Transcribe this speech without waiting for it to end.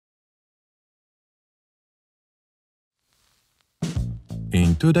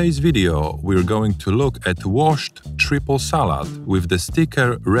In today's video, we're going to look at washed triple salad with the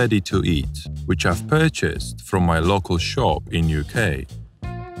sticker ready to eat, which I've purchased from my local shop in UK.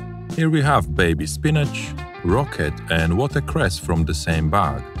 Here we have baby spinach, rocket and watercress from the same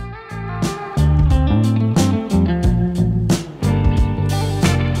bag.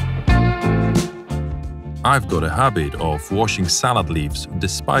 I've got a habit of washing salad leaves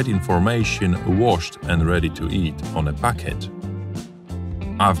despite information washed and ready to eat on a packet.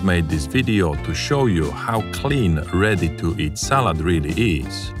 I've made this video to show you how clean ready-to-eat salad really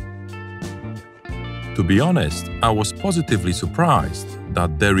is. To be honest, I was positively surprised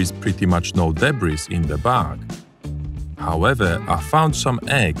that there is pretty much no debris in the bag. However, I found some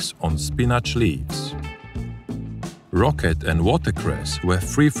eggs on spinach leaves. Rocket and watercress were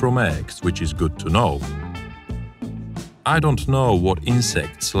free from eggs, which is good to know. I don't know what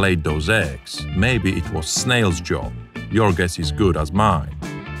insects laid those eggs. Maybe it was snail's job. Your guess is good as mine.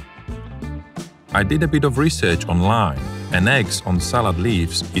 I did a bit of research online, and eggs on salad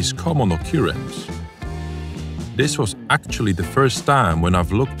leaves is common occurrence. This was actually the first time when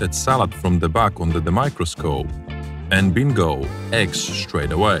I've looked at salad from the back under the microscope, and bingo, eggs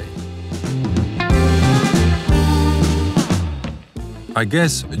straight away. I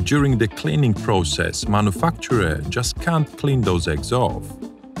guess during the cleaning process, manufacturer just can't clean those eggs off.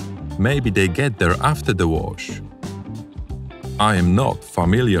 Maybe they get there after the wash. I am not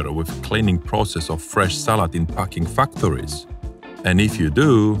familiar with cleaning process of fresh salad in packing factories. And if you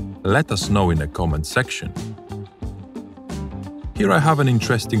do, let us know in the comment section. Here I have an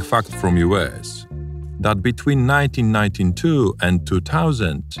interesting fact from US, that between 1992 and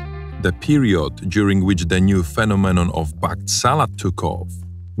 2000, the period during which the new phenomenon of bagged salad took off,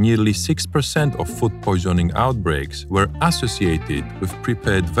 nearly 6% of food poisoning outbreaks were associated with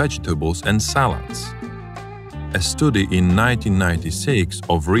prepared vegetables and salads. A study in 1996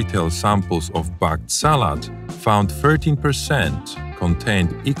 of retail samples of bagged salad found 13%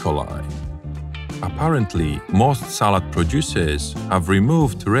 contained E. coli. Apparently, most salad producers have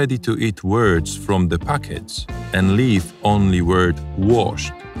removed ready-to-eat words from the packets and leave only word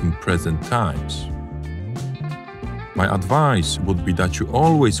washed in present times. My advice would be that you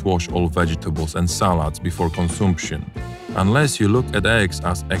always wash all vegetables and salads before consumption, unless you look at eggs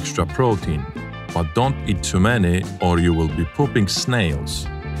as extra protein. But don't eat too many or you will be pooping snails.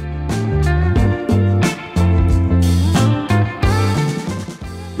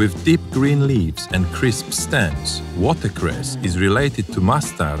 With deep green leaves and crisp stems, watercress is related to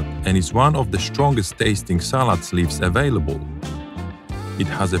mustard and is one of the strongest tasting salad leaves available. It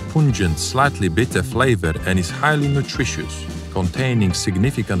has a pungent, slightly bitter flavor and is highly nutritious, containing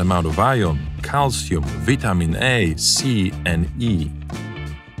significant amount of iron, calcium, vitamin A, C and E.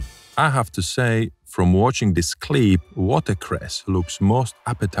 I have to say, from watching this clip, watercress looks most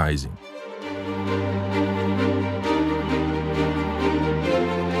appetizing.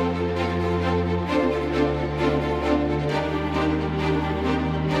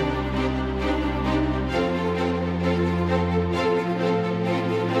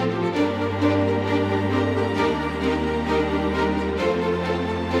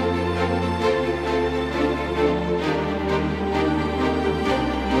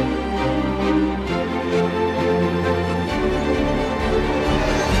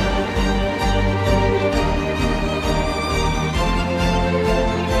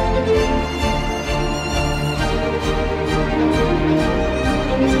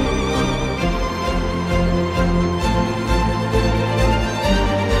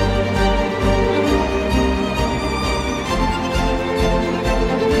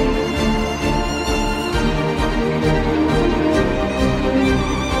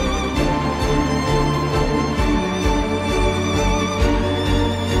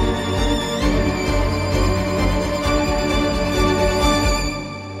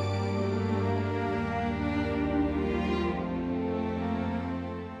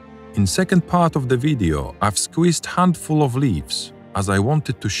 In second part of the video, I've squeezed handful of leaves, as I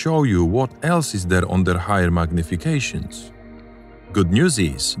wanted to show you what else is there under higher magnifications. Good news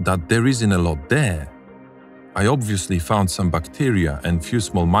is that there isn't a lot there. I obviously found some bacteria and few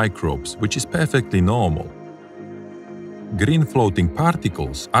small microbes, which is perfectly normal. Green floating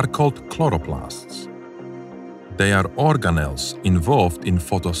particles are called chloroplasts. They are organelles involved in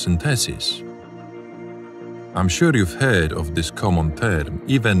photosynthesis. I'm sure you've heard of this common term,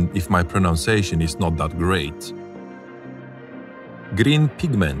 even if my pronunciation is not that great. Green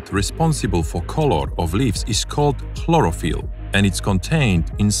pigment responsible for color of leaves is called chlorophyll, and it's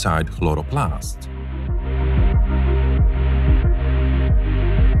contained inside chloroplast.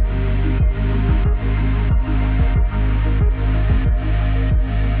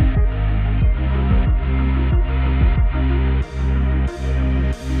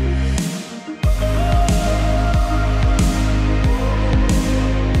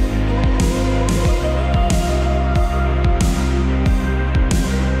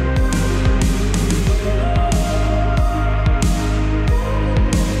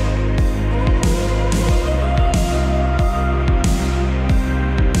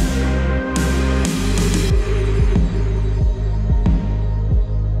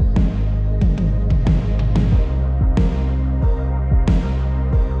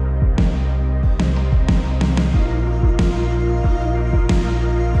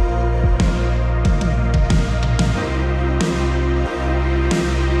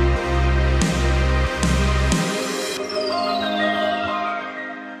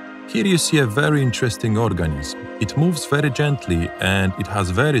 Here you see a very interesting organism. It moves very gently and it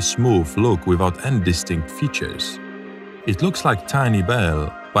has very smooth look without any distinct features. It looks like tiny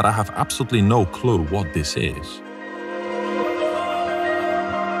bell, but I have absolutely no clue what this is.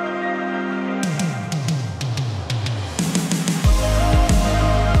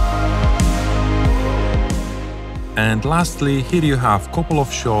 And lastly, here you have a couple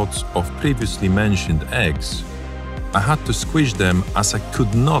of shots of previously mentioned eggs. I had to squish them as I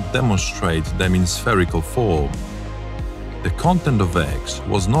could not demonstrate them in spherical form. The content of eggs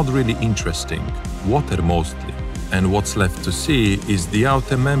was not really interesting, water mostly, and what's left to see is the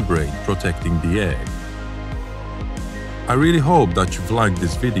outer membrane protecting the egg. I really hope that you've liked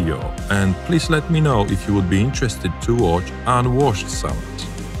this video, and please let me know if you would be interested to watch unwashed salad.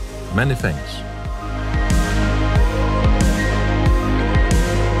 Many thanks.